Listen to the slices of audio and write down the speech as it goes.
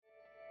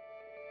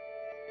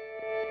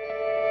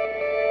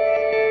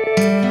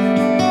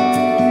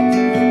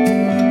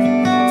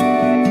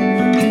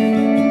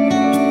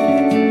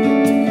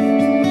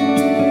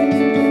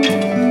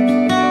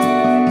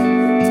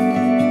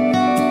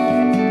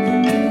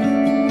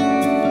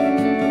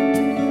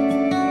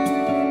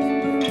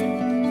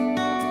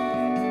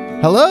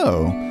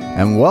Hello,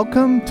 and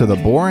welcome to the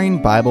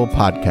Boring Bible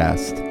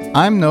Podcast.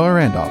 I'm Noah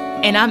Randolph.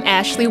 And I'm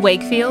Ashley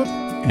Wakefield.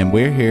 And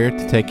we're here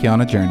to take you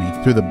on a journey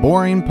through the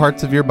boring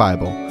parts of your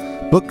Bible,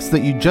 books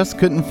that you just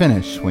couldn't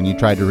finish when you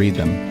tried to read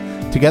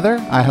them.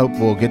 Together, I hope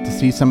we'll get to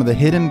see some of the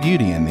hidden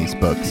beauty in these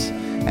books,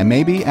 and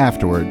maybe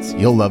afterwards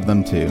you'll love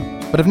them too.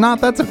 But if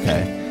not, that's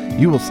okay.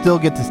 You will still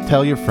get to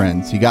tell your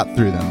friends you got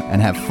through them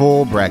and have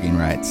full bragging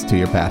rights to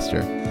your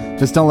pastor.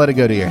 Just don't let it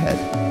go to your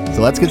head.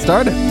 So let's get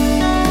started.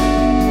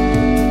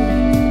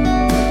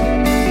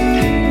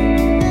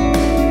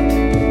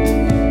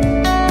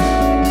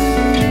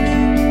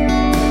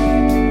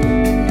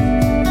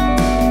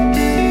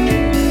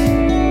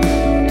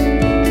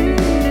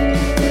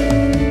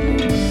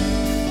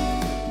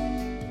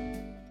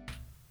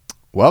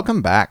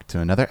 Welcome back to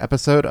another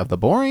episode of the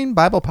Boring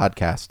Bible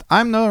Podcast.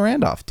 I'm Noah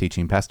Randolph,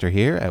 teaching pastor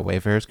here at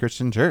Wayfarers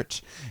Christian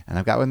Church. And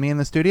I've got with me in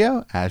the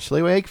studio,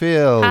 Ashley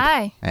Wakefield.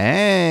 Hi.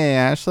 Hey,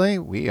 Ashley.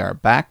 We are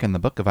back in the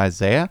book of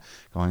Isaiah,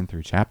 going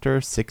through chapter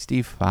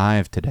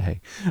 65 today.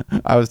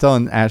 I was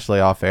telling Ashley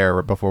off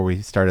air before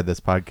we started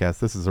this podcast,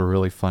 this is a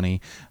really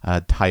funny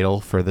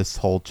title for this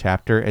whole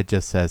chapter. It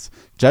just says,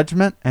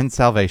 Judgment and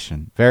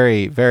Salvation.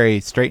 Very, very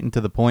straight and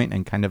to the point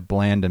and kind of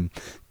bland and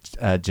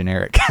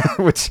generic,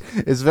 which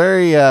is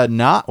very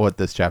not what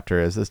this chapter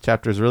is. This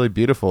chapter is really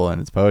beautiful in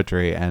its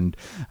poetry, and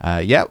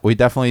we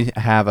definitely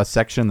have a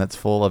section that's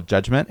full of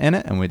judgment in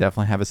it, and we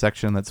definitely have a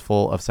section that's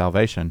full of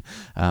salvation,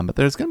 but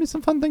there's going to be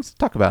some fun things to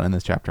talk about in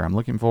this chapter. I'm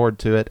looking forward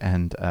to it,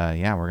 and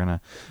we're going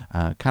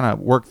to kind of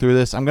work through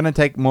this. I'm going to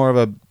take more of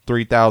a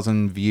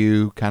 3,000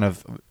 view kind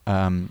of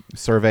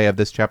survey of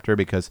this chapter,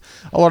 because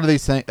a lot of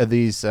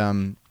these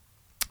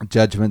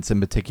judgments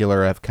in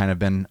particular have kind of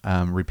been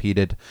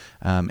repeated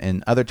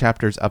in other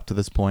chapters up to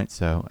this point.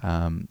 So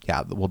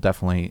we'll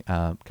definitely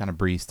kind of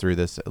breeze through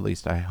this, at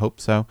least I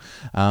hope so.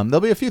 There'll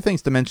be a few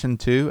things to mention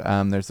too.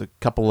 There's a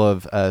couple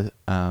of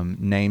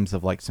names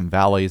of like some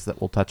valleys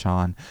that we'll touch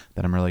on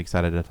that I'm really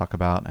excited to talk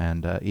about,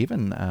 and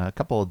even a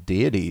couple of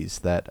deities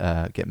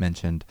that get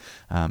mentioned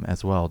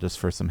as well, just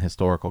for some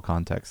historical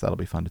context. That'll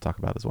be fun to talk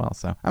about as well.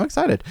 So I'm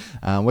excited.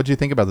 What did you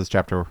think about this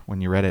chapter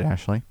when you read it,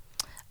 Ashley?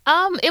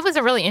 It was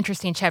a really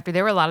interesting chapter.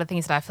 There were a lot of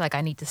things that I feel like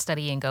I need to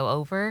study and go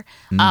over.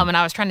 And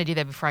I was trying to do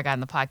that before I got in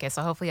the podcast.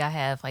 So hopefully I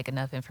have like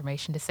enough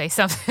information to say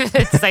something.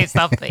 But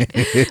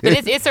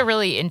it's a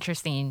really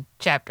interesting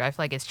chapter. I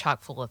feel like it's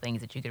chock full of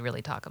things that you could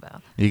really talk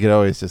about. You could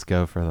always just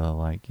go for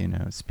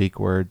the speak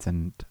words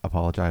and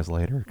apologize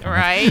later.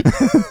 Right.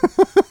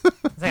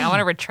 I want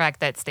to retract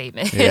that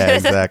statement. Yeah,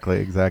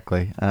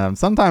 exactly.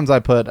 Sometimes I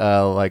put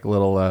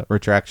little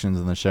retractions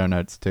in the show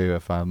notes too,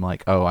 if I'm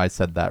like, oh, I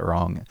said that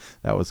wrong.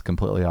 That was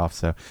completely off.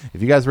 So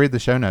if you guys read the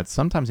show notes,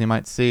 sometimes you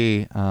might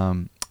see,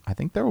 I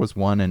think there was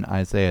one in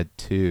Isaiah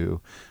 2.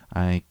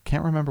 I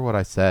can't remember what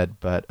I said,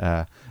 but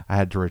I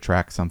had to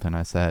retract something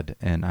I said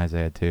in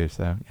Isaiah 2.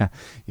 So yeah,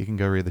 you can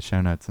go read the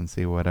show notes and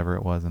see whatever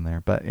it was in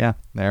there. But yeah,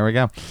 there we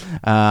go.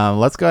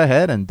 Let's go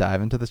ahead and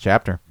dive into this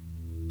chapter.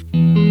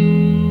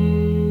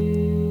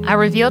 I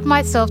revealed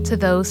myself to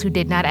those who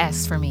did not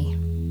ask for me.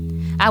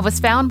 I was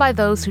found by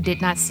those who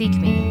did not seek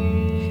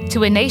me.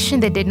 To a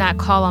nation that did not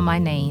call on my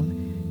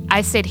name,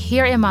 I said,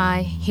 here am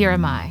I, here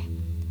am I.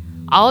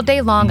 All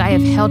day long I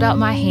have held out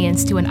my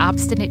hands to an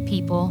obstinate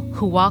people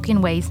who walk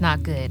in ways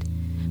not good,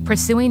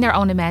 pursuing their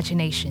own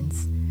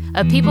imaginations,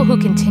 a people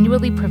who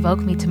continually provoke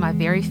me to my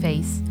very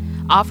face,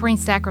 offering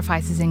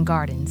sacrifices in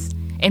gardens,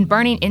 and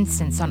burning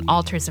incense on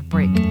altars of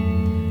brick,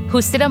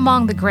 who sit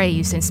among the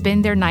graves and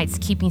spend their nights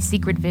keeping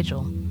secret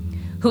vigil,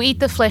 who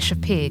eat the flesh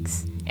of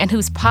pigs, and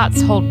whose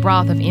pots hold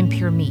broth of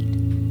impure meat,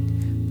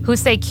 who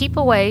say, keep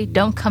away,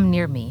 don't come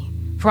near me,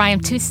 for I am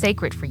too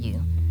sacred for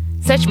you.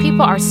 Such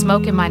people are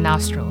smoke in my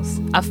nostrils,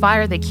 a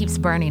fire that keeps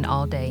burning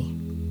all day.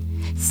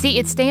 See,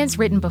 it stands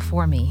written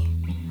before me.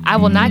 I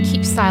will not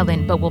keep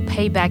silent, but will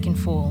pay back in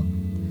full.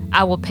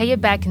 I will pay it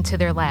back into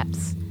their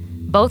laps,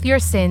 both your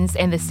sins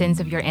and the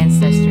sins of your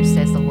ancestors,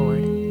 says the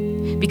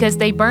Lord. Because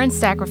they burned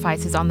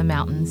sacrifices on the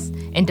mountains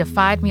and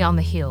defied me on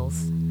the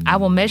hills, I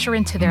will measure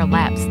into their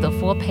laps the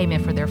full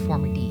payment for their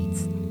former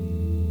deeds.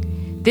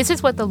 This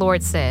is what the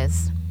Lord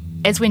says.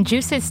 As when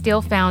juice is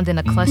still found in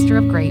a cluster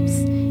of grapes,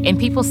 and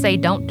people say,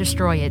 don't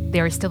destroy it,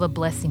 there is still a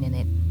blessing in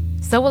it,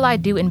 so will I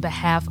do in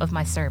behalf of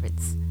my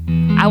servants.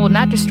 I will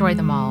not destroy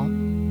them all.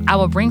 I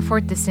will bring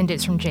forth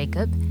descendants from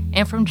Jacob,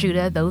 and from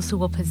Judah those who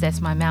will possess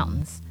my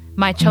mountains.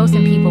 My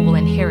chosen people will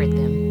inherit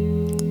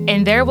them.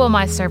 And there will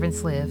my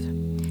servants live.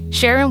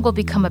 Sharon will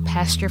become a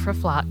pasture for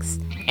flocks,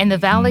 and the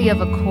valley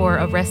of Achor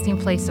a resting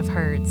place of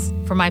herds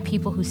for my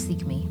people who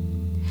seek me.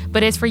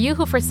 But as for you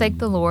who forsake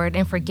the Lord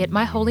and forget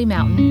my holy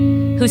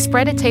mountain, who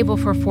spread a table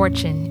for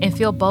fortune and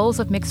fill bowls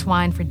of mixed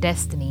wine for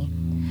destiny,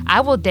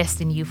 I will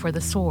destine you for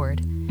the sword,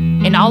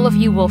 and all of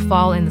you will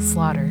fall in the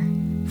slaughter.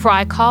 For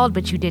I called,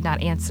 but you did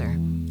not answer.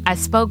 I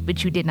spoke,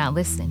 but you did not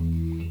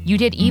listen. You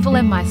did evil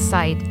in my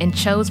sight and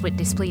chose what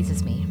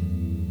displeases me.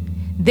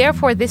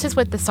 Therefore, this is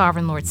what the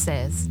sovereign Lord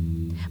says.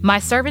 My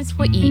servants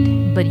will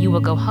eat, but you will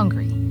go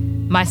hungry.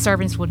 My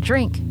servants will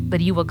drink, but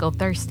you will go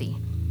thirsty.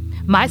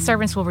 My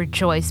servants will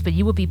rejoice, but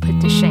you will be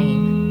put to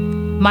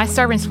shame. My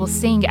servants will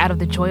sing out of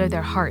the joy of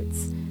their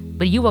hearts,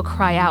 but you will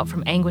cry out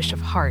from anguish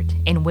of heart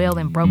and wail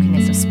in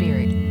brokenness of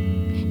spirit.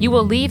 You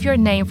will leave your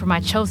name for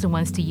my chosen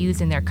ones to use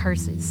in their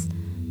curses.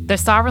 The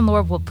sovereign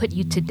Lord will put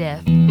you to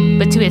death,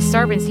 but to his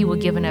servants he will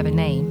give another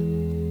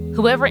name.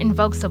 Whoever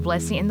invokes a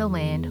blessing in the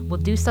land will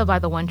do so by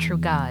the one true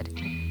God.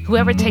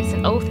 Whoever takes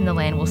an oath in the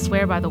land will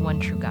swear by the one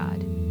true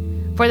God.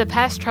 For the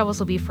past troubles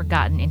will be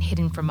forgotten and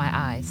hidden from my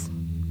eyes.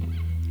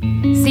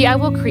 See, I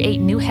will create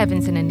new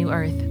heavens and a new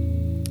earth.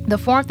 The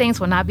former things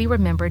will not be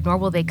remembered, nor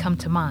will they come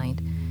to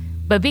mind.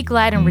 But be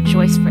glad and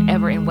rejoice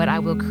forever in what I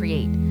will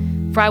create.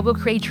 For I will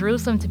create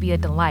Jerusalem to be a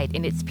delight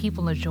and its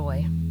people a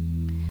joy.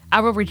 I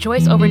will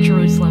rejoice over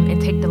Jerusalem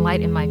and take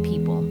delight in my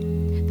people.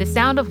 The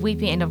sound of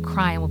weeping and of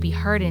crying will be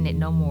heard in it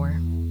no more.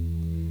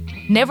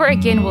 Never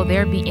again will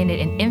there be in it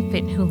an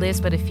infant who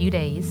lives but a few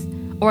days,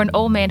 or an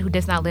old man who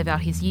does not live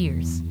out his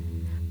years.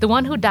 The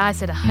one who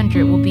dies at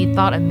 100 will be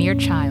thought a mere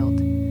child.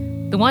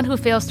 The one who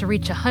fails to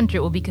reach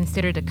 100 will be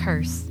considered a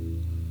curse.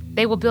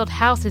 They will build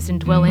houses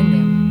and dwell in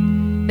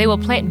them. They will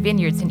plant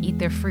vineyards and eat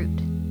their fruit.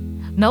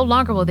 No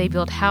longer will they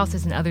build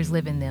houses and others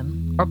live in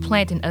them, or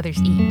plant and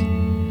others eat.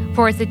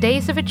 For as the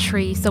days of a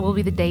tree, so will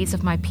be the days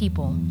of my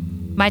people.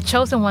 My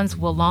chosen ones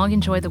will long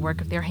enjoy the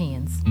work of their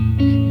hands.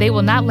 They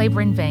will not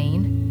labor in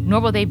vain, nor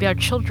will they bear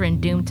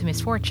children doomed to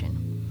misfortune.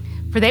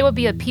 For they will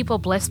be a people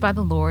blessed by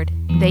the Lord,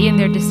 they and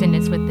their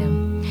descendants with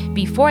them.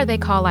 Before they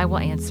call, I will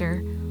answer.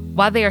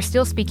 While they are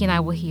still speaking, I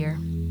will hear.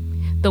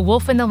 The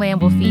wolf and the lamb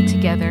will feed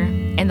together,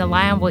 and the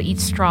lion will eat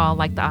straw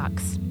like the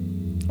ox.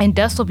 And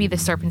dust will be the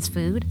serpent's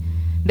food.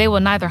 They will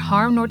neither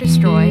harm nor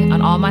destroy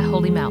on all my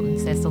holy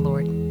mountains, says the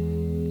Lord.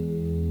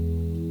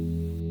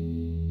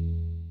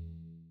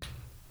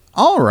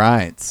 All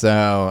right,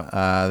 so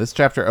this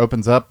chapter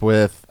opens up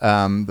with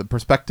the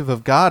perspective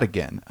of God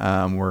again.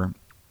 We're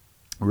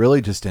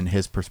really just in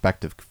his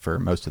perspective for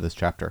most of this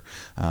chapter.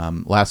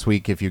 Last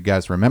week, if you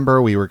guys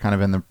remember, we were kind of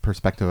in the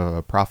perspective of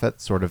a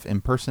prophet, sort of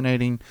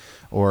impersonating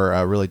or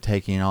really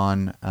taking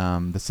on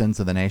the sins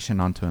of the nation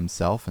onto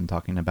himself and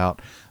talking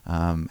about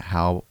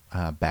how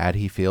bad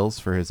he feels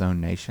for his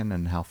own nation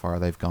and how far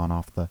they've gone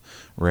off the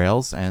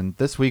rails. And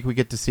this week we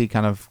get to see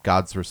kind of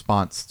God's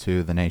response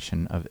to the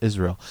nation of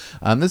Israel.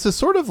 This is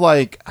sort of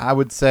like, I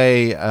would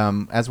say,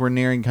 as we're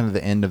nearing kind of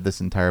the end of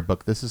this entire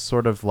book, this is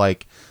sort of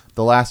like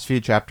the last few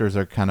chapters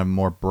are kind of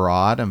more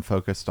broad and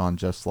focused on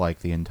just like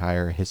the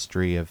entire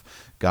history of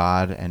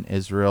God and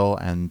Israel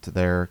and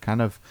their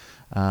kind of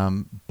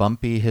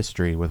bumpy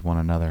history with one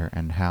another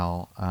and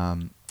how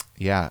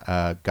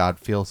God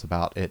feels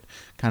about it,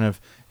 kind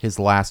of his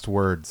last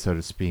word, so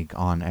to speak,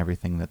 on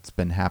everything that's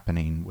been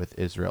happening with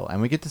Israel. And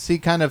we get to see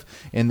kind of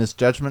in this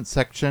judgment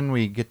section,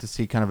 we get to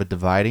see kind of a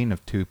dividing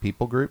of two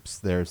people groups.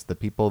 There's the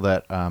people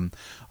that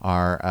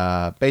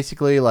are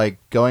basically like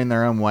going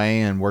their own way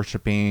and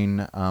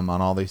worshiping on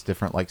all these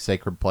different like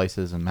sacred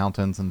places and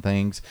mountains and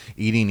things,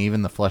 eating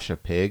even the flesh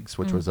of pigs,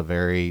 which was a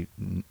very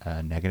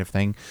negative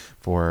thing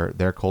for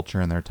their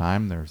culture and their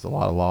time. There's a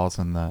lot of laws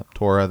in the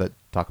Torah that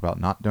talk about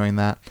not doing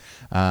that.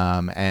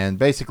 And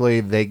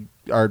basically they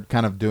are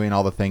kind of doing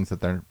all the things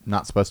that they're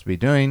not supposed to be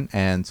doing.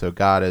 And so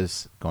God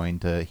is going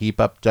to heap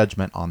up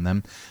judgment on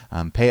them,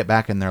 pay it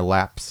back in their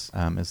laps,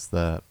 is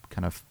the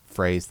kind of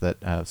phrase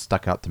that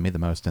stuck out to me the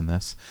most in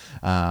this.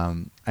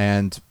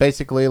 And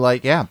basically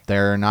like,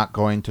 they're not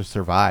going to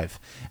survive.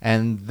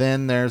 And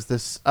then there's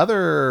this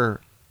other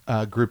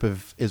group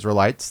of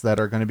Israelites that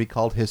are going to be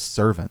called his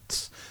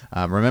servants.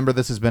 Remember,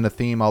 this has been a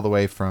theme all the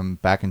way from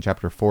back in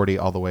chapter 40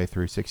 all the way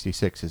through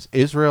 66. Is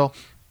Israel,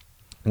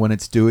 when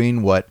it's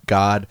doing what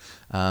God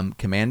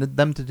commanded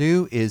them to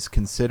do, is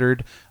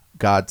considered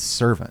God's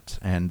servant.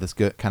 And this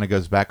kind of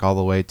goes back all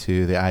the way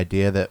to the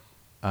idea that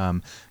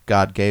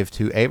God gave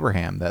to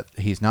Abraham, that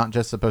he's not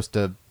just supposed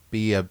to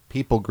be a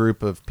people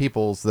group of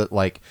peoples that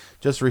like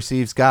just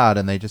receives God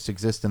and they just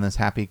exist in this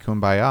happy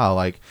kumbaya.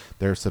 Like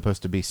they're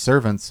supposed to be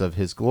servants of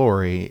his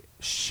glory,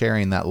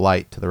 sharing that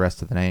light to the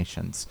rest of the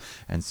nations.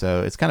 And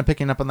so it's kind of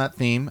picking up on that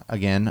theme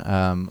again,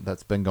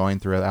 that's been going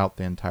throughout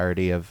the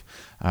entirety of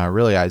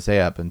really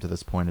Isaiah up until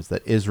this point, is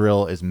that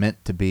Israel is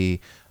meant to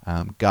be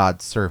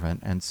God's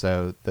servant. And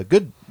so the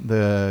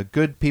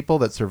good people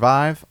that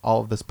survive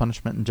all of this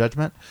punishment and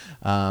judgment,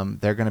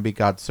 they're going to be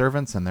God's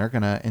servants and they're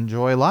going to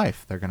enjoy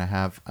life. They're going to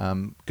have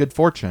good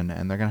fortune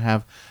and they're going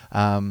to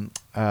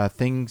have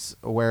things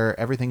where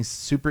everything's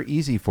super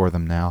easy for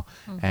them now.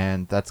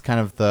 And that's kind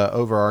of the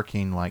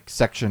overarching like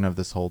section of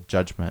this whole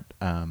judgment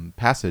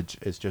passage,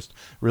 is just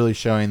really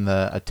showing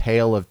a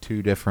tale of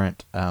two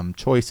different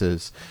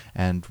choices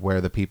and where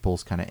the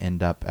peoples kind of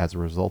end up as a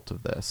result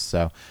of this.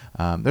 So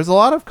there's a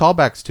lot of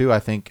callbacks too, I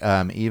think,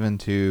 even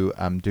to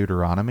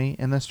Deuteronomy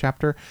in this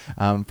chapter.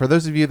 For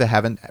those of you that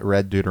haven't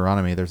read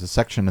Deuteronomy, there's a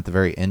section at the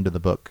very end of the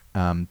book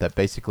that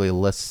basically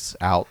lists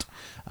out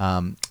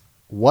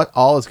what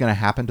all is going to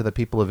happen to the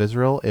people of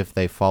Israel if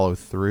they follow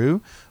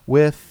through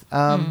with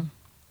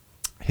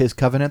his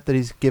covenant that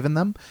he's given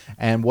them,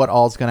 and what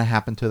all's going to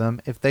happen to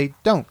them if they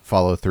don't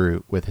follow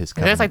through with his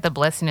covenant. There's like the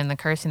blessing and the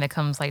cursing that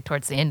comes like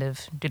towards the end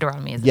of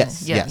Deuteronomy, isn't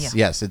Yes, it?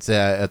 yes. It's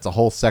a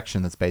whole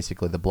section that's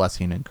basically the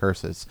blessing and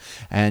curses.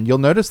 And you'll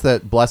notice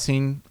that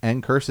blessing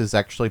and curses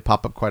actually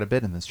pop up quite a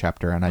bit in this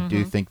chapter. And I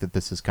do think that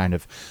this is kind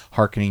of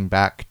hearkening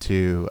back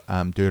to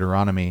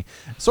Deuteronomy,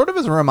 sort of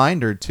as a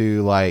reminder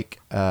to like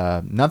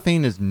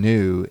nothing is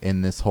new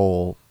in this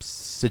whole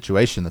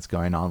situation that's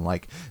going on.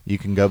 Like, you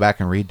can go back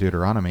and read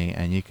Deuteronomy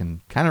and you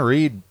can kind of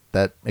read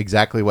that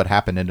exactly what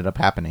happened ended up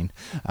happening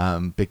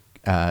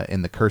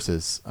in the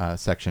curses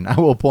section. I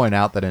will point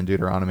out that in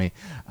Deuteronomy,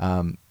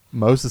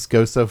 Moses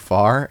goes so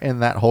far in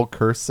that whole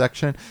curse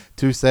section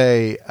to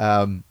say,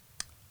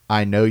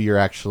 I know you're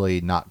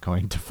actually not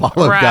going to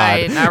follow God.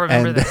 Right, I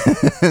remember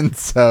that. And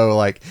so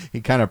like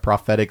he kind of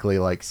prophetically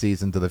like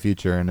sees into the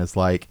future and is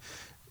like,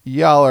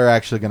 y'all are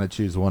actually going to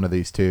choose one of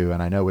these two,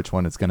 and I know which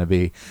one it's going to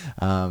be.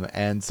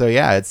 And so,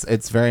 yeah,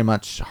 it's very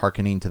much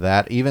hearkening to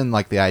that. Even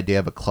like the idea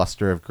of a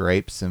cluster of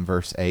grapes in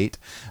verse 8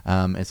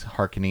 is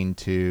hearkening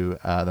to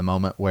the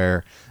moment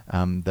where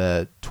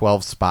the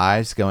 12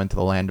 spies go into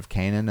the land of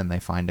Canaan and they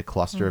find a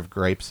cluster of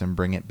grapes and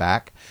bring it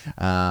back.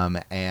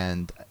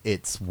 And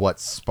it's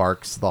what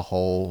sparks the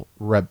whole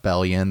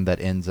rebellion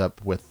that ends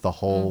up with the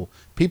whole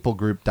people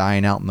group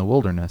dying out in the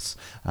wilderness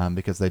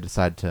because they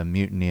decide to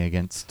mutiny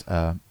against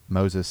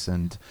Moses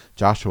and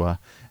Joshua.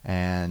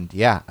 And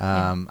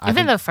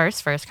even the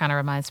first verse kind of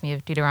reminds me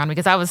of Deuteronomy,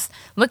 because I was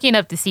looking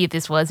up to see if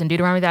this was in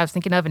Deuteronomy that I was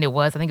thinking of, and it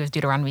was. I think it was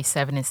Deuteronomy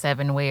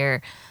 7:7,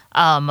 where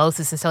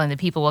Moses is telling the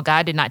people, well,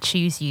 God did not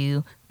choose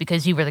you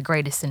because you were the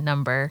greatest in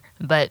number,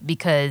 but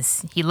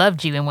because he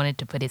loved you and wanted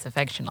to put his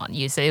affection on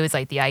you. So it was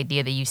like the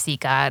idea that you see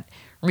God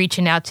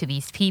reaching out to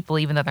these people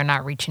even though they're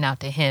not reaching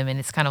out to him. And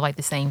it's kind of like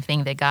the same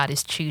thing that God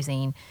is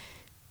choosing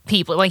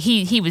people. Like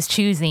he was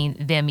choosing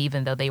them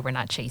even though they were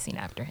not chasing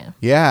after him.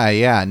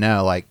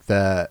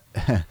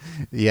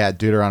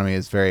 Deuteronomy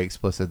is very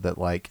explicit that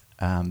like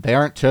they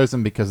aren't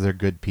chosen because they're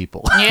good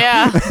people.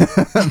 Yeah,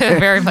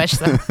 very much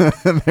so.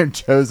 They're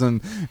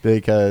chosen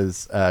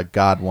because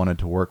God wanted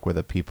to work with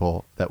a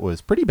people that was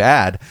pretty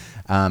bad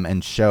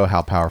and show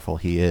how powerful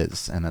he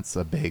is. And that's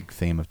a big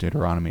theme of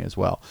Deuteronomy as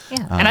well.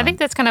 Yeah, and I think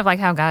that's kind of like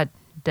how God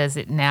does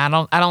it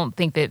now. I don't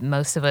think that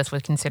most of us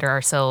would consider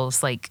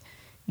ourselves like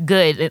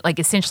good, like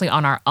essentially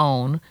on our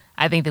own.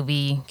 I think that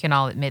we can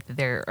all admit that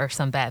there are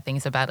some bad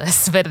things about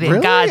us, but then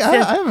really? God.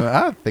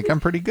 I think I'm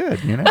pretty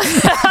good, you know.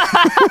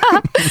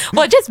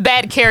 Well, just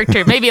bad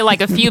character, maybe like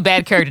a few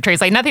bad character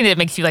traits, like nothing that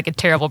makes you like a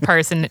terrible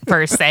person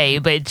per se,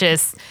 but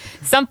just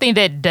something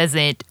that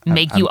doesn't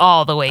make you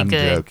all the way I'm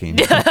good. Joking.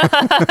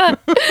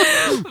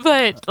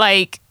 But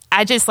like,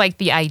 I just like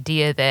the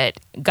idea that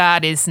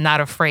God is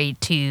not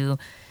afraid to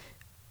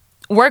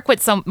work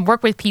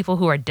with people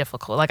who are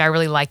difficult. Like, I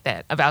really like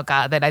that about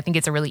God, that I think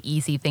it's a really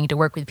easy thing to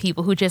work with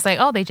people who just like,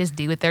 oh, they just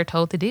do what they're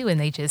told to do. And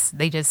they just,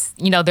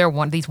 you know, they're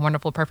these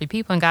wonderful, perfect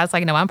people. And God's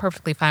like, no, I'm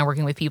perfectly fine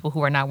working with people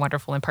who are not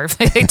wonderful and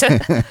perfect.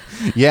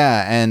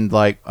 Yeah. And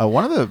like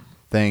one of the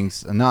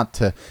things,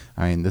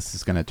 this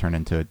is going to turn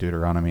into a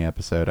Deuteronomy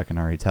episode, I can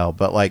already tell,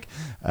 but like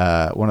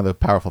one of the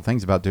powerful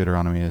things about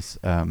Deuteronomy is,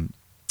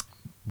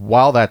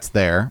 while that's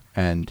there,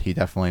 and he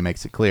definitely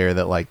makes it clear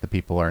that like the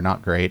people are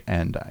not great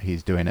and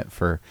he's doing it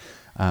for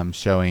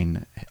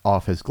showing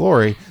off his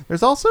glory,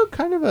 there's also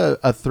kind of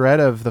a thread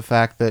of the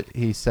fact that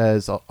he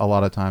says a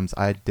lot of times,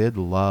 I did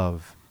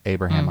love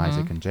Abraham,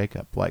 Isaac, and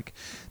Jacob. Like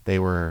they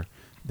were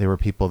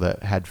people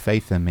that had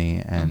faith in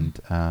me, and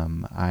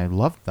I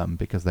loved them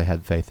because they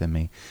had faith in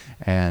me.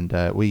 And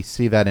we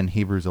see that in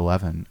Hebrews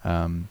 11.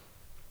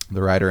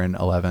 The writer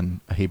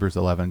in Hebrews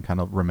 11 kind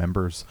of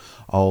remembers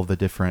all the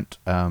different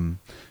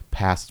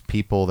past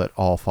people that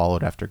all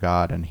followed after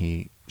God, and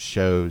he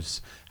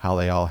shows how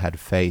they all had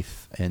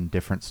faith in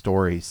different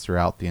stories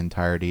throughout the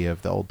entirety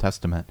of the Old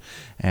Testament.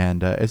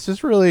 And it's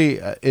just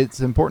really, it's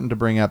important to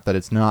bring up that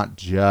it's not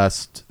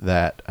just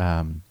that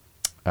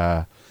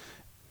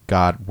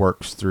God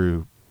works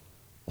through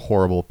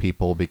horrible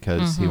people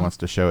because he wants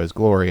to show his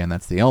glory, and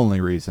that's the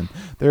only reason.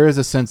 There is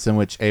a sense in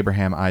which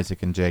Abraham,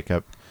 Isaac, and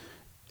Jacob,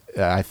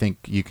 I think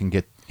you can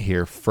get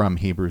here from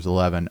Hebrews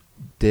 11,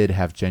 did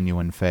have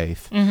genuine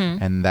faith,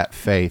 and that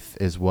faith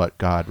is what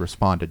God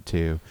responded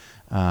to,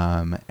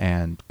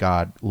 and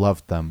God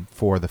loved them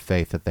for the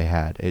faith that they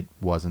had. It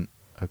wasn't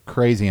a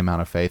crazy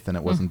amount of faith, and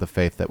it wasn't the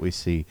faith that we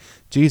see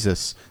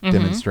Jesus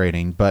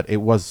demonstrating, but it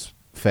was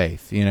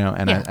faith, you know,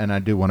 and I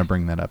do want to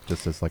bring that up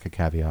just as like a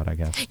caveat, I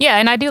guess. Yeah,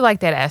 and I do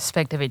like that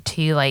aspect of it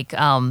too, like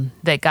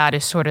that God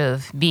is sort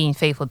of being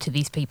faithful to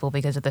these people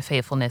because of the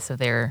faithfulness of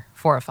their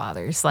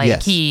forefathers.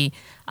 Like he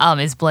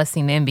is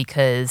blessing them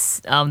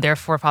because their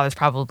forefathers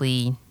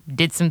probably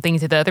did some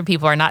things that the other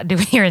people are not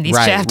doing here in these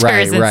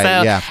chapters. And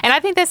I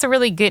think that's a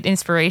really good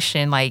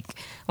inspiration. Like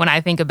when I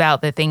think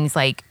about the things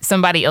like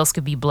somebody else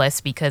could be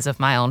blessed because of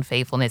my own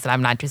faithfulness, and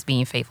I'm not just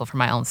being faithful for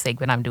my own sake,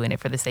 but I'm doing it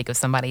for the sake of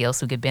somebody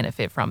else who could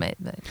benefit from it.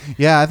 But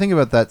yeah, I think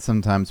about that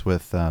sometimes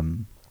with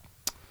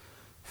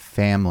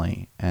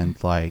family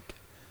and like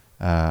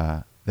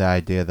the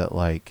idea that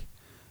like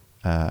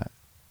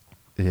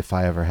if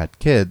I ever had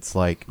kids,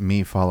 like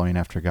me following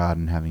after God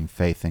and having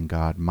faith in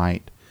God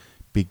might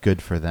be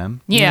good for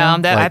them. Yeah,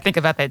 Like, I think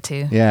about that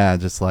too. yeah,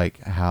 just like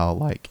how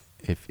like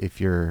if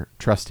you're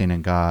trusting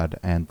in God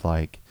and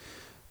like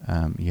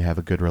you have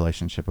a good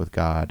relationship with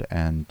God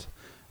and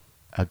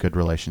a good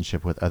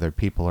relationship with other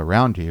people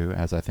around you,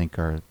 as I think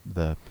are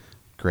the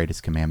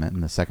greatest commandment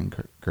and the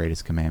second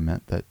greatest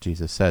commandment that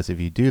Jesus says, if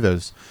you do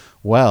those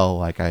well,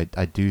 like I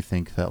do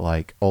think that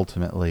like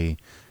ultimately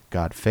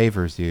God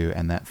favors you,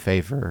 and that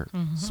favor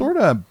sort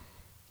of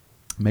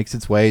makes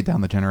its way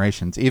down the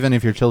generations, even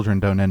if your children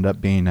don't end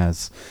up being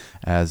as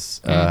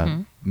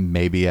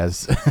maybe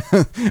as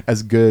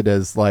as good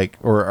as like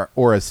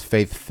or as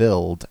faith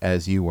filled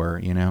as you were,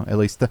 you know. At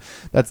least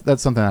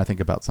that's something I think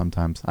about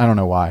sometimes. I don't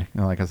know why,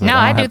 you know, like I said, No,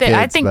 I I don't do have that. kids,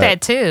 I think but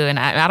that too, and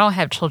I don't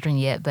have children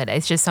yet, but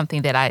it's just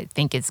something that I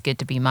think it's good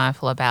to be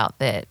mindful about,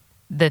 that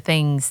the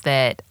things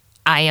that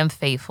I am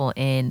faithful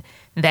in,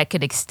 that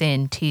could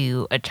extend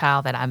to a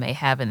child that I may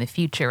have in the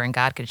future, and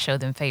God could show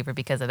them favor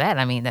because of that.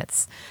 I mean,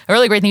 that's a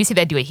really great thing. You see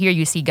that do it here.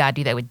 You see God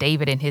do that with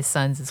David and his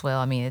sons as well.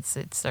 I mean,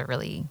 it's a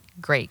really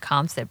great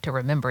concept to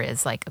remember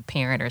as like a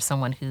parent or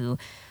someone who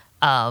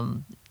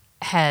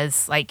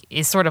has like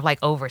is sort of like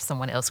over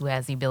someone else, who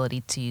has the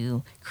ability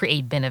to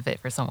create benefit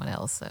for someone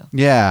else. So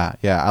yeah,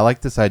 I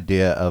like this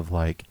idea of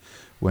like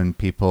when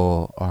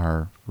people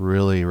are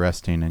really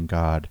resting in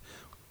God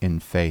in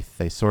faith,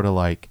 they sort of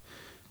like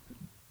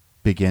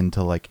begin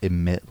to like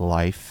emit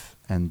life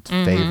and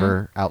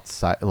favor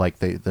outside, like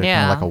they're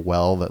kind of like a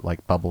well that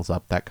like bubbles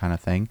up, that kind of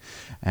thing.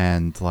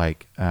 And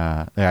like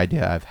the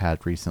idea I've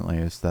had recently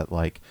is that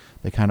like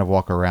they kind of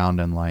walk around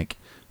and like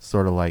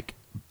sort of like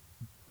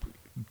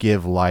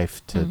give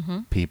life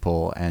to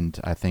people, and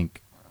I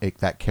think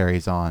that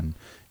carries on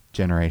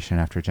generation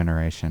after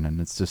generation.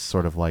 And it's just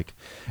sort of like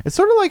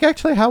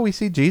actually how we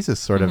see Jesus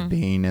sort of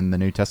being in the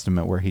New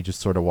Testament, where he just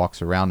sort of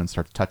walks around and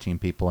starts touching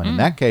people, and in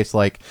that case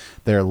like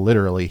they're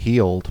literally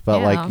healed.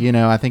 But like, you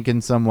know, I think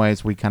in some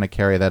ways we kind of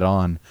carry that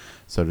on,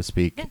 so to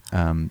speak,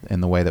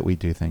 in the way that we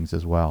do things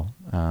as well.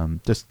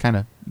 Just kind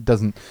of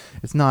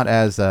it's not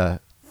as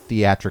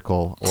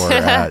theatrical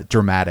or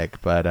dramatic,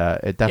 but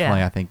it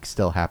definitely I think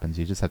still happens.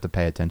 You just have to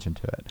pay attention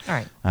to it. all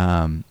right.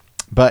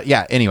 But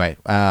yeah, anyway,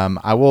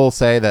 I will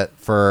say that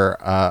for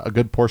a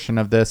good portion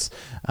of this,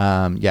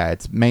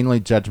 it's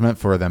mainly judgment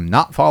for them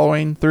not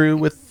following through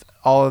with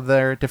all of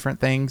their different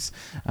things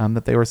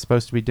that they were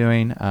supposed to be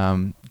doing.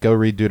 Go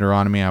read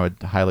Deuteronomy. I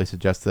would highly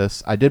suggest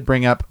this. I did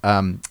bring up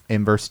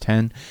in verse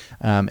 10,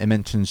 it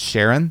mentions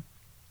Sharon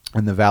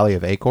in the Valley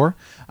of Achor.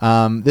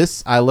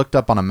 This I looked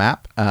up on a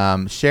map.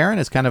 Sharon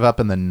is kind of up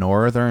in the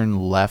northern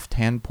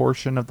left-hand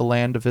portion of the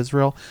land of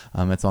Israel.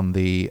 It's on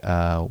the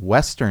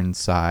western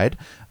side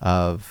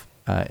of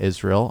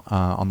Israel,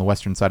 on the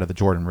western side of the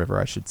Jordan River,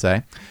 I should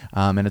say.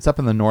 And it's up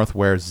in the north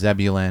where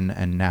Zebulun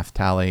and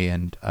Naphtali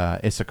and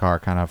Issachar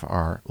kind of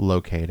are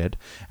located.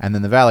 And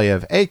then the Valley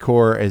of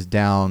Achor is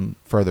down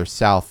further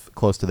south,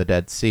 close to the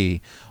Dead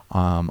Sea,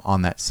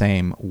 on that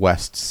same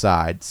west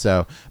side.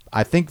 So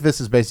I think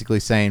this is basically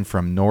saying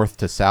from north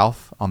to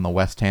south on the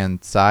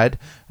west-hand side,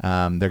 there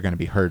are going to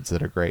be herds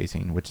that are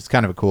grazing, which is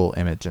kind of a cool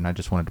image. And I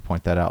just wanted to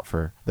point that out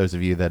for those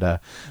of you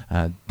that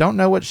don't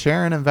know what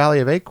Sharon and Valley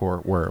of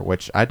Achor were,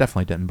 which I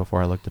definitely didn't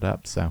before I looked it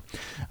up. So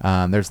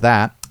there's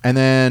that. And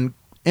then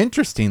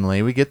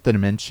interestingly, we get the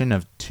mention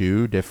of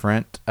two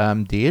different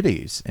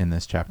deities in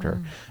this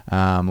chapter.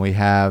 We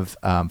have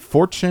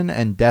fortune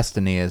and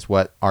destiny is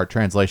what our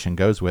translation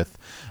goes with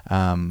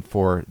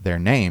for their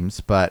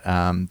names, but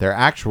their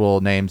actual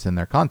names in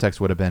their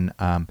context would have been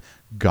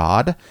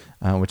God,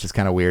 which is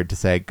kind of weird to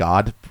say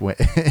God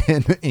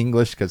in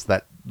English, because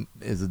that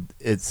is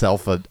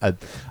itself a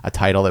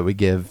title that we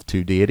give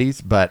to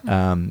deities. But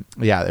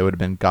it would have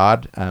been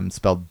God,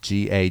 spelled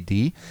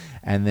Gad,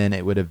 and then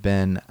it would have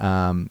been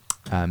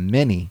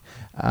Many,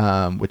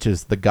 which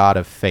is the god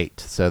of fate.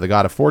 So the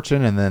god of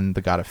fortune, and then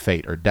the god of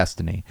fate or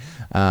destiny.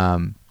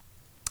 And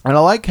I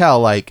like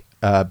how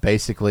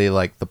basically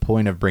like the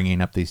point of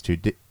bringing up these two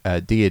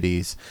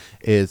deities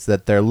is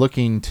that they're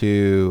looking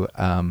to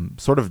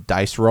sort of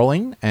dice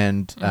rolling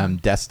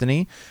and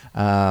destiny,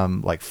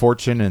 like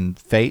fortune and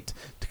fate,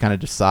 to kind of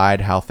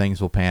decide how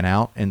things will pan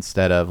out,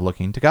 instead of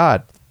looking to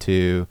God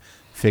to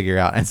figure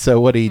out. And so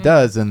what he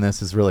does in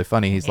this is really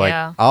funny. He's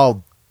like,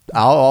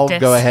 I'll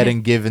go ahead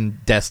and give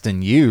and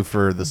destine you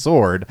for the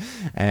sword,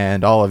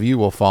 and all of you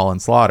will fall in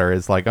slaughter.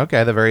 Is like,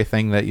 okay, the very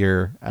thing that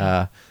you're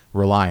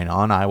relying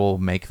on, I will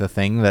make the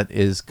thing that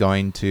is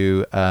going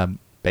to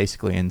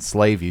basically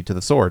enslave you to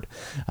the sword.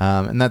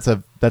 And that's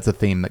a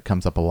theme that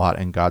comes up a lot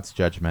in God's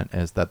judgment,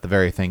 is that the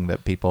very thing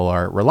that people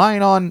are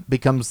relying on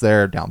becomes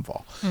their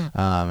downfall.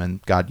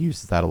 And God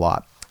uses that a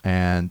lot.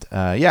 And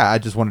I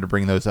just wanted to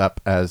bring those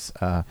up as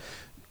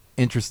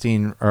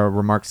interesting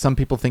remarks. Some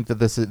people think that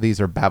these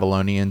are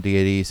Babylonian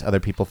deities. Other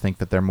people think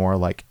that they're more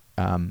like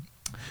what's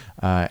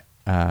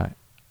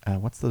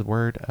the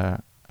word?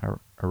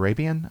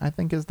 Arabian, I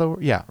think is the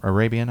word. Yeah,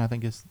 Arabian, I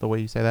think is the way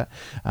you say that.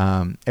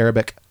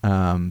 Arabic.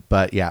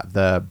 But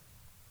yeah,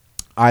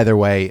 either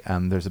way,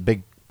 there's a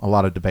big a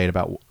lot of debate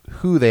about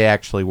who they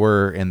actually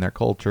were in their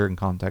culture and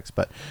context.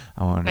 But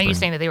I wanted Are you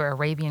saying that they were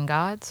Arabian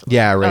gods?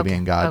 Yeah,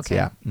 Arabian gods. Okay.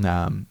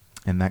 Yeah,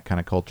 in that kind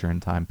of culture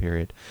and time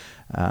period.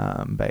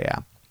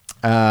 But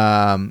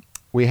yeah,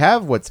 we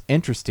have what's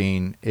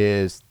interesting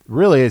is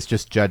really it's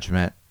just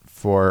judgment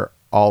for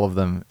all of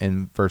them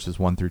in verses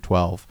 1 through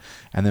 12,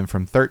 and then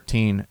from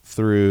 13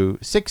 through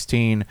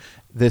 16,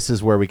 this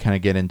is where we kind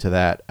of get into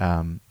that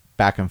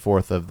back and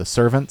forth of the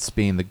servants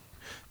being the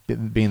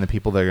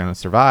people that are going to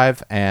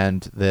survive,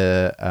 and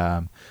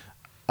the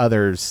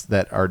others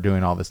that are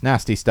doing all this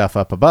nasty stuff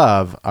up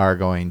above are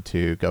going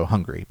to go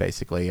hungry,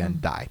 basically, and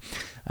die.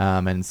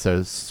 And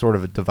so sort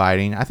of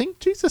dividing. I think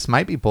Jesus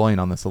might be pulling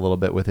on this a little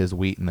bit with his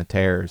wheat and the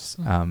tares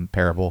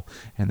parable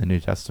in the New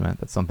Testament.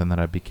 That's something that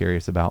I'd be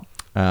curious about.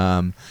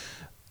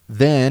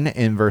 Then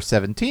in verse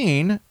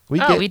 17, we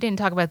didn't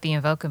talk about the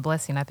invoke and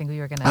blessing. I think we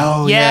were going to.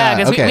 Oh, yeah.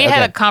 Because Okay, we okay.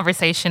 had a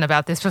conversation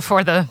about this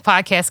before the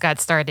podcast got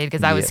started,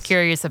 because I was Yes.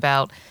 curious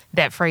about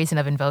that phrasing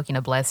of invoking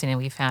a blessing, and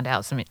we found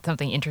out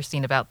something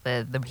interesting about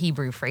the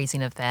Hebrew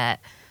phrasing of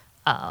that.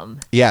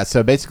 Yeah,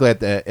 so basically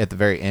at the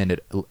very end,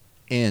 it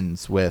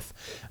ends with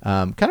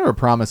kind of a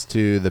promise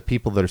to the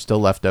people that are still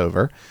left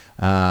over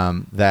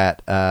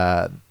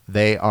that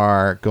they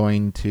are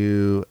going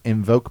to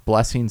invoke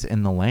blessings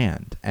in the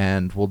land,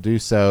 and will do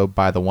so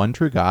by the one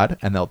true God,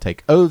 and they'll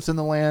take oaths in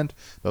the land.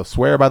 They'll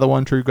swear by the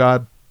one true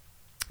God,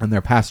 and their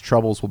past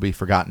troubles will be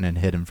forgotten and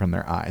hidden from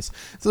their eyes.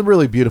 It's a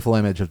really beautiful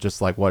image of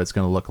just like what it's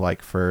going to look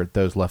like for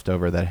those left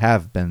over that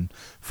have been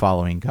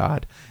following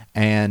God.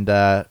 And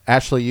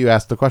Ashley, you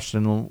asked the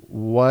question,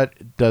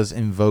 what does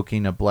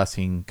invoking a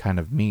blessing kind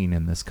of mean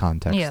in this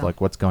context? Yeah. Like,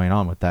 what's going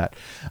on with that?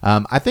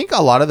 I think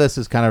a lot of this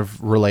is kind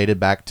of related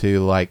back to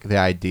like the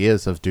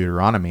ideas of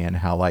Deuteronomy and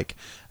how like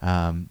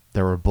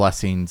there were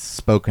blessings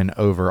spoken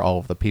over all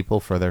of the people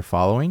for their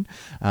following.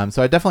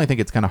 So I definitely think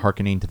it's kind of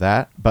hearkening to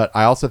that. But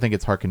I also think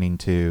it's hearkening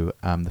to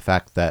the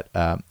fact that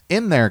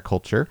in their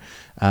culture,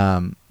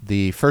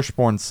 the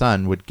firstborn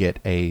son would get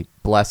a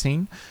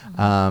blessing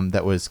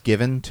that was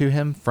given to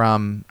him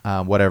from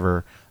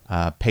whatever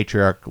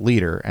patriarch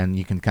leader. And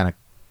you can kind of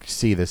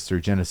see this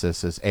through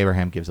Genesis as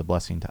Abraham gives a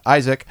blessing to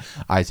Isaac.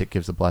 Isaac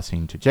gives a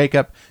blessing to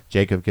Jacob.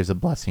 Jacob gives a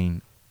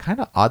blessing kind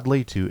of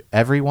oddly to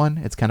everyone.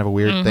 It's kind of a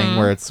weird thing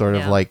where it's sort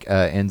of like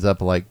ends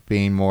up like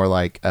being more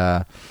like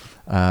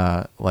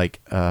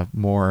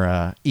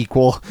more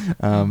equal.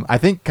 I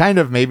think kind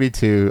of maybe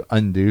to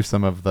undo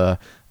some of the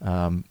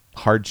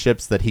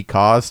hardships that he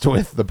caused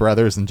with the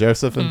brothers and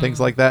Joseph and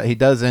things like that. He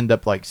does end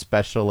up like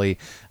specially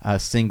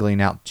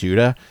singling out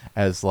Judah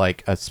as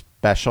like a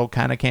special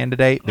kind of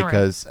candidate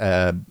because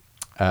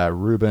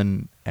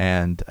Reuben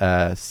and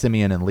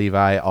Simeon and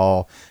Levi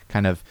all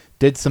kind of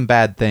did some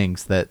bad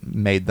things that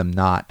made them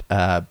not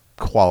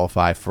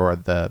qualify for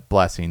the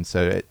blessing.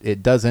 So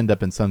it does end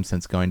up in some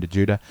sense going to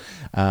Judah.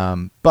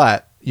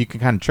 But you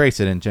can kind of trace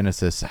it in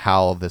Genesis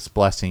how this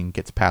blessing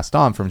gets passed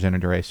on from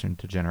generation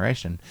to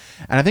generation.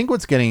 And I think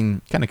what's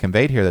getting kind of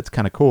conveyed here that's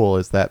kind of cool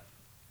is that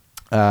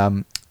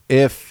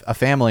if a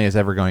family is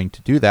ever going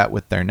to do that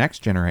with their next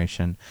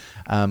generation,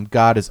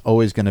 God is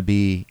always going to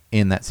be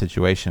in that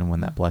situation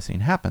when that blessing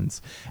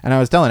happens. And I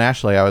was telling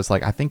Ashley, I was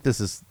like, I think this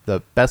is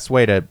the best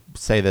way to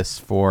say this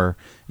for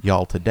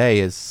y'all today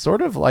is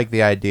sort of like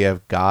the idea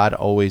of God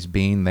always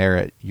being there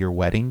at your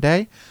wedding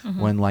day.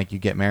 When like you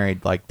get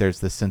married, like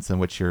there's this sense in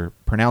which you're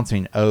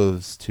pronouncing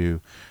oaths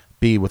to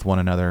be with one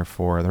another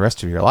for the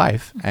rest of your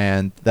life.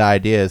 And the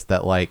idea is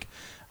that like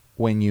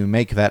when you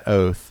make that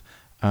oath,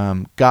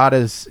 God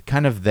is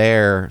kind of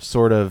there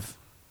sort of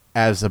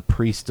as a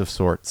priest of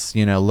sorts,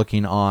 you know,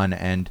 looking on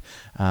and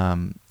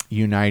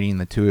uniting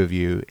the two of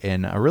you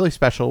in a really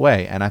special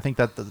way. And I think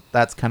that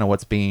that's kind of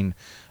what's being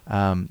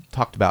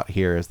talked about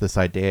here is this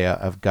idea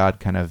of God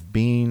kind of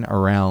being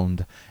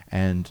around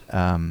and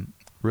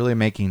really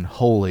making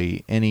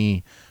holy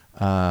any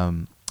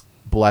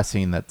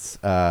blessing that's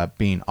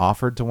being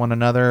offered to one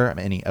another,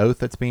 any oath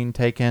that's being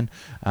taken,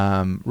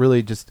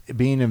 really just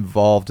being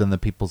involved in the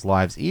people's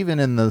lives, even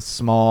in the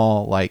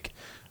small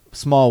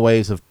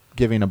ways of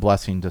giving a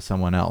blessing to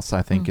someone else,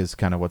 I think is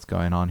kind of what's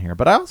going on here.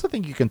 But I also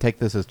think you can take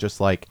this as just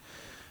like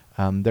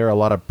there are a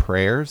lot of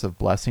prayers of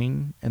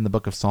blessing in the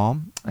book of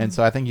Psalm. And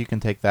so I think you can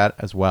take that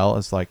as well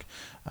as like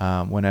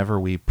whenever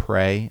we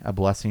pray a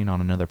blessing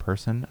on another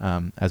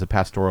person, as a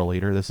pastoral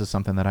leader, this is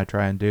something that I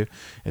try and do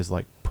is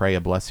like pray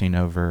a blessing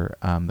over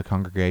the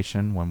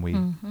congregation when we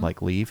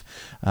like leave.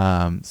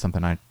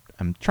 Something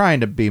I'm trying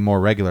to be more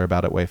regular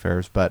about at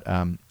Wayfarers, but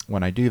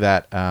when I do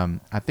that,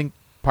 I think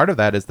part of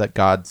that is that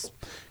God's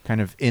kind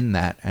of in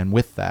that and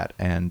with that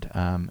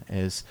and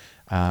is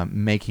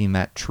making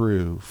that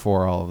true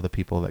for all of the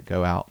people that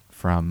go out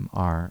from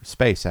our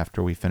space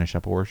after we finish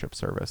up a worship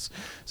service.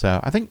 So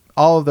I think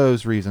all of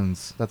those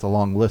reasons, that's a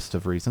long list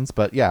of reasons,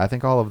 but yeah, I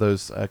think all of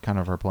those kind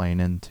of are playing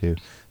into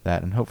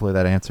that, and hopefully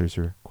that answers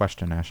your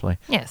question, Ashley.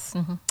 Yes.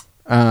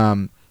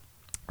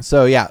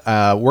 So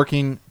yeah,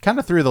 working kind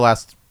of through the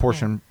last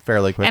portion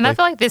fairly quickly. And I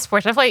feel like this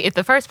portion, I feel like if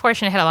the first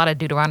portion had a lot of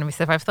Deuteronomy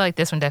stuff, I feel like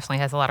this one definitely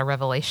has a lot of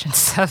Revelation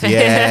stuff in it.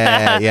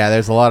 Yeah,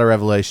 there's a lot of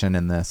revelation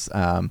in this.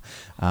 A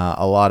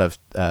lot of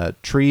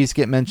trees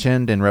get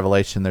mentioned in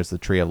Revelation. There's the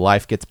tree of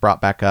life gets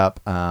brought back up.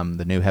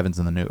 The new heavens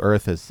and the new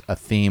earth is a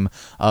theme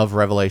of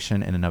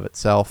Revelation in and of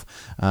itself.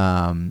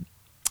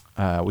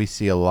 We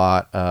see a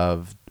lot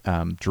of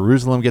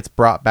Jerusalem gets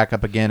brought back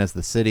up again as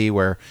the city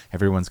where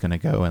everyone's going to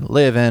go and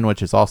live in,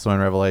 which is also in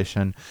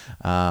Revelation.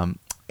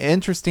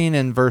 Interesting,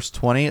 in verse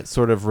 20, it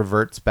sort of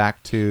reverts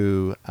back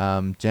to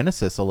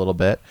Genesis a little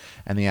bit,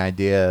 and the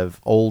idea of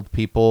old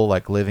people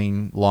like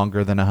living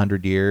longer than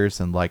 100 years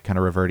and like kind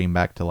of reverting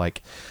back to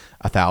like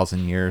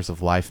 1,000 years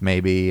of life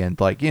maybe,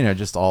 and like, you know,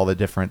 just all the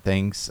different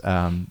things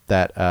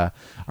that are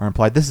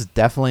implied. This is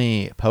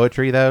definitely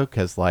poetry though,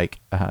 because like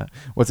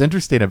what's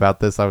interesting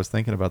about this, I was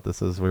thinking about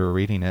this as we were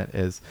reading it,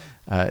 is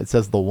it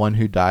says the one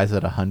who dies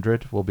at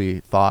 100 will be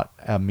thought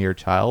a mere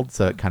child,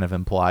 so it kind of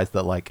implies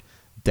that like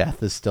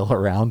death is still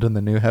around in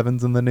the new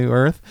heavens and the new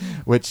earth,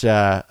 which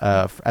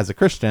as a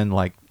Christian,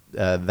 like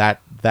that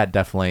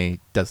definitely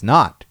does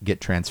not get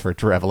transferred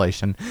to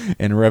Revelation.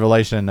 In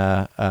Revelation,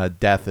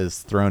 death is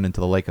thrown into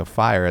the lake of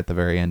fire at the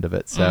very end of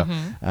it. So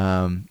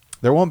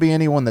there won't be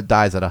anyone that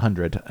dies at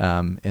 100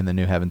 in the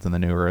new heavens and the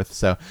new earth.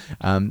 So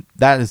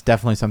that is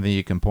definitely something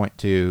you can point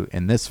to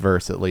in this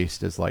verse, at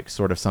least, is like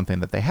sort of something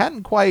that they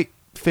hadn't quite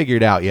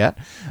figured out yet.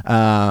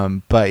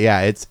 But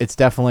yeah, it's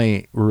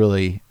definitely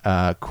really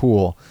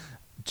cool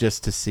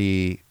just to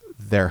see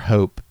their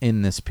hope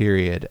in this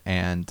period,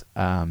 and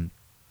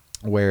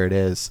where it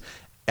is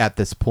at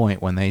this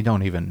point when they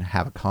don't even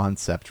have a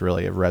concept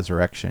really of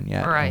resurrection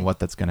yet, right, and what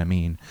that's going to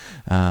mean.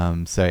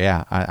 So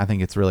yeah, I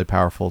think it's really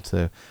powerful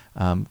to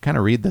kind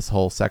of read this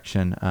whole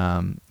section.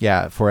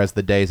 For as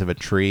the days of a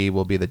tree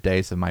will be the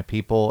days of my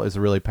people is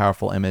a really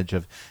powerful image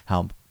of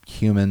how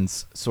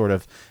humans sort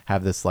of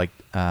have this like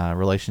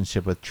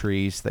relationship with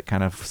trees that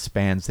kind of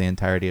spans the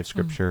entirety of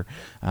Scripture.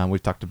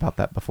 We've talked about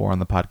that before on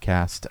the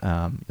podcast.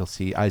 You'll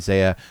see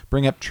Isaiah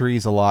bring up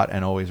trees a lot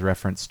and always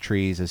reference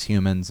trees as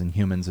humans and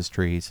humans as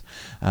trees.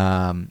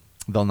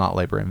 They'll not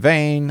labor in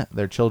vain.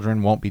 Their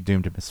children won't be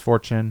doomed to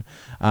misfortune.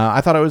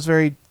 I thought it was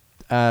very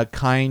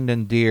kind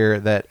and dear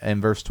that in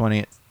verse 20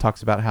 it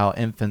talks about how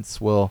infants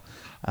will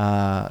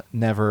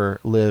never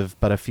live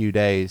but a few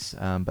days,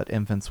 but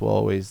infants will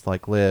always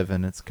like live.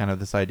 And it's kind of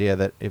this idea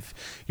that if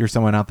you're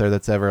someone out there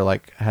that's ever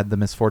like had the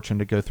misfortune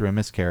to go through a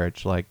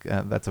miscarriage, like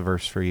that's a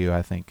verse for you.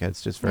 I think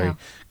it's just very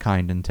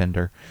kind and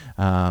tender.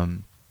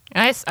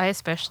 I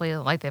especially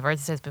like the verse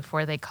that says,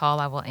 before they call,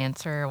 I will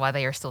answer. While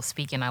they are still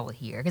speaking, I will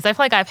hear. Because I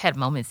feel like I've had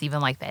moments even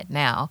like that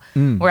now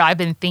where I've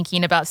been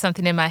thinking about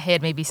something in my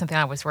head, maybe something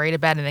I was worried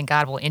about, and then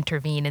God will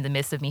intervene in the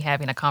midst of me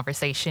having a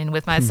conversation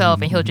with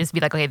myself, and he'll just be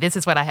like, okay, this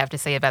is what I have to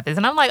say about this.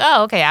 And I'm like,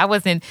 oh, okay, I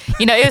wasn't,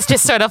 it was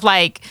just sort of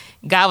like,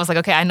 God was like,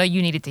 okay, I know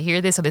you needed to hear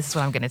this, so this is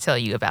what I'm going to tell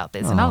you about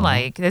this. And I'm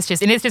like, it's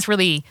just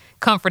really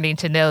comforting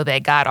to know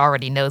that God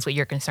already knows what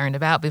you're concerned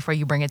about before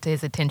you bring it to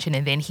his attention,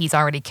 and then he's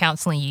already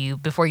counseling you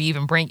before you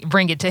even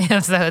bring it to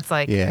him. So it's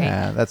like,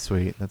 yeah, great. That's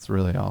sweet. That's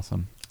really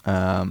awesome.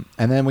 And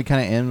then we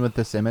kind of end with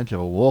this image of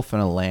a wolf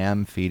and a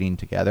lamb feeding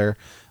together,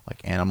 like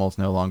animals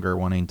no longer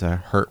wanting to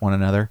hurt one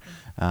another.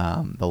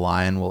 The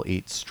lion will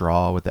eat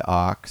straw with the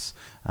ox.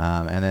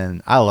 And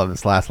then I love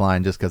this last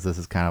line just because this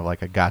is kind of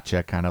like a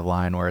gotcha kind of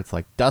line where it's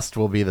like, dust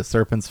will be the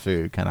serpent's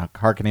food, kind of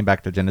hearkening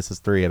back to Genesis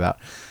 3 about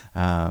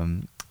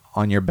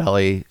on your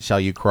belly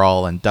shall you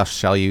crawl and dust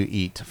shall you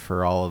eat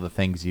for all of the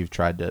things you've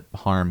tried to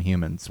harm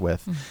humans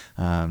with.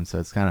 So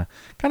it's kind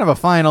of a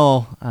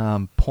final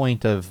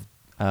point of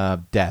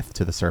death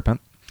to the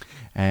serpent.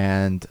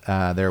 And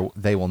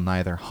they will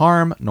neither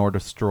harm nor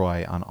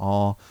destroy on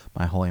all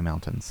my holy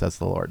mountains, says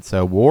the Lord.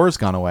 So war's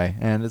gone away,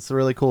 and it's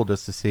really cool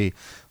just to see,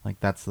 like,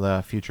 that's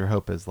the future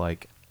hope, is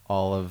like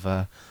all of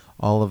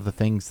the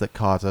things that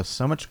cause us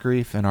so much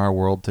grief in our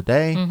world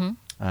today.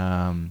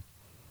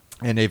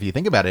 And if you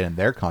think about it in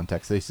their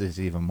context, this is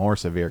even more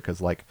severe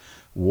because, like,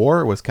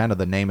 war was kind of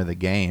the name of the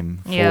game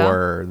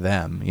for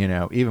them,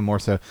 even more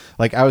so.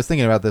 Like, I was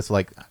thinking about this,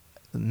 like,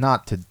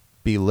 not to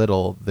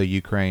belittle the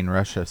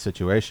Ukraine-Russia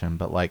situation,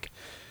 but, like,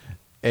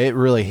 it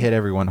really hit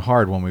everyone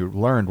hard when we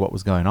learned what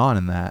was going on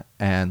in that.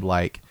 And,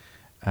 like,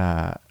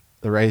 the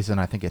reason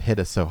I think it hit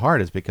us so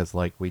hard is because,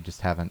 like, we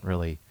just haven't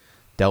really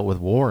dealt with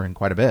war in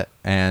quite a bit.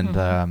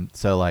 And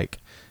so, like,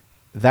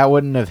 that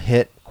wouldn't have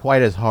hit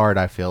quite as hard,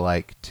 I feel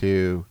like,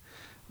 to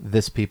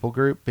this people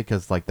group,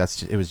 because like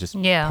it was just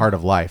part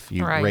of life.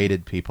 You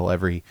raided people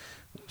every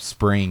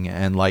spring,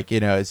 and like,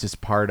 it's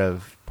just part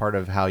of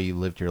how you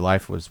lived your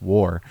life was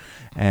war.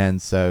 And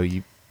so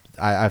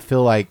I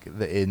feel like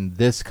in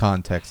this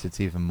context it's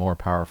even more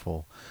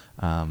powerful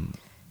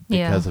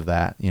because of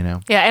that.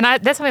 And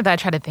that's something that I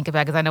try to think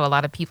about, because I know a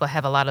lot of people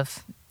have a lot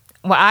of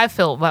what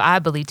I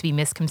believe to be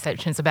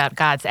misconceptions about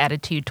God's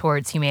attitude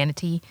towards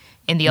humanity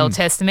in the Old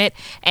Testament.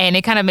 And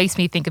it kind of makes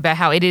me think about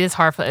how it is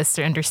hard for us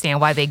to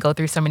understand why they go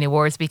through so many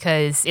wars,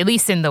 because at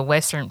least in the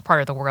Western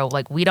part of the world,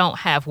 like, we don't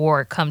have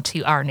war come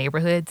to our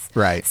neighborhoods.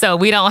 Right. So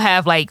we don't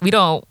have we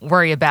don't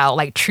worry about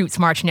like troops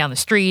marching down the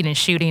street and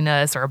shooting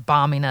us or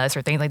bombing us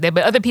or things like that.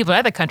 But other people in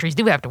other countries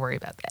do have to worry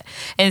about that.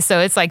 And so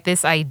it's like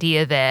this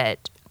idea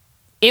that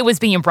it was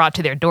being brought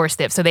to their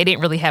doorstep, so they didn't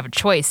really have a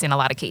choice in a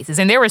lot of cases.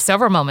 And there were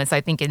several moments,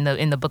 I think, in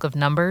the book of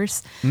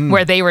Numbers,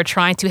 where they were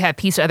trying to have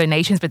peace with other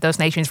nations, but those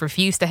nations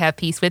refused to have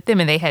peace with them,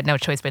 and they had no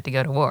choice but to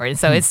go to war. And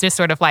so it's just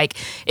sort of like,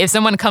 if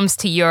someone comes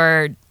to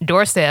your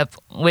doorstep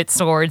with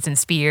swords and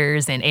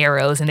spears and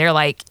arrows, and they're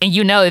like, and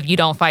if you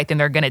don't fight, then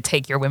they're going to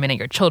take your women and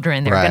your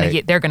children. They're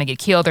going to get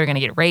killed. They're going to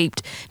get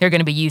raped. They're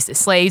going to be used as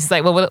slaves. It's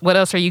like, well, what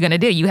else are you going to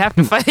do? You have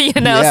to fight,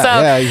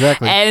 Yeah,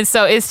 exactly. And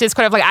so it's just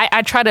kind of like,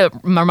 I try to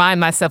remind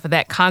myself of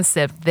that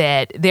concept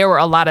that there were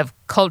a lot of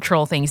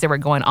cultural things that were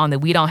going on that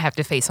we don't have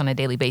to face on a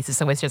daily basis,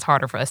 so it's just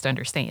harder for us to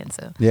understand.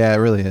 So yeah, it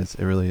really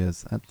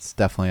is. That's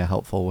definitely a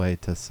helpful way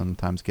to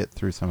sometimes get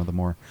through some of the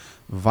more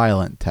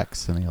violent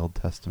texts in the Old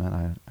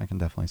Testament, I can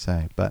definitely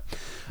say. But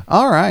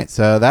all right,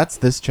 so that's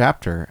this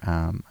chapter.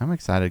 I'm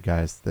excited,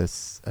 guys.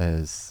 This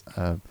is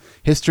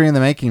history in the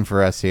making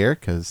for us here,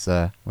 because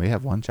we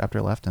have one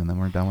chapter left and then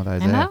we're done with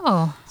Isaiah. I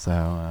know.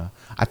 So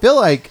I feel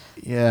like,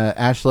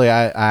 Ashley,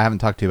 I haven't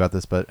talked to you about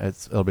this, but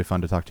it'll be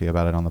fun to talk to you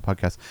about it on the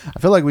podcast. I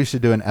feel like we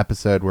should do an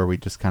episode where we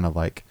just kind of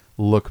like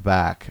look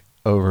back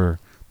over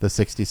the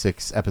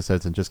 66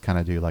 episodes and just kind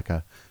of do like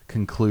a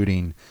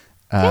concluding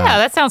yeah,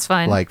 that sounds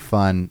fun. Like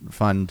fun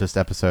just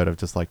episode of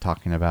just like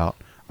talking about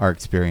our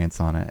experience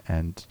on it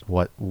and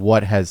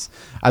what has.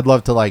 I'd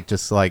love to like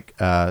just like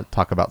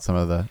talk about some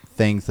of the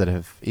things that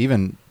have,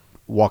 even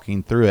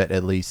walking through it,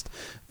 at least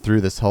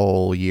through this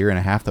whole year and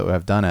a half that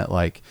we've done it,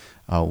 like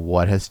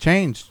what has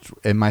changed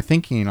in my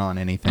thinking on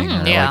anything,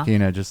 or yeah.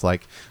 like, just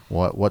like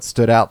what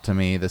stood out to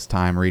me this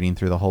time reading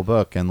through the whole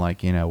book, and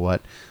like,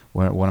 what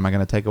am I going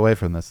to take away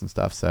from this and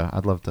stuff. So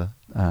I'd love to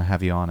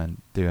have you on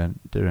and do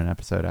an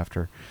episode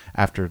after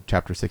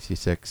chapter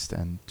 66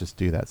 and just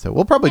do that. So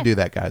we'll probably do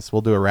that, guys.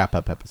 We'll do a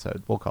wrap-up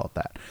episode. We'll call it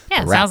that.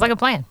 Yeah, sounds like a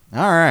plan.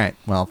 All right.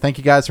 Well, thank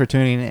you guys for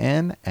tuning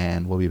in,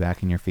 and we'll be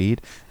back in your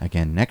feed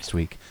again next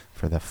week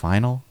for the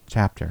final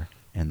chapter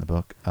in the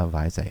book of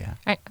Isaiah.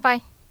 All right,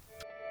 bye.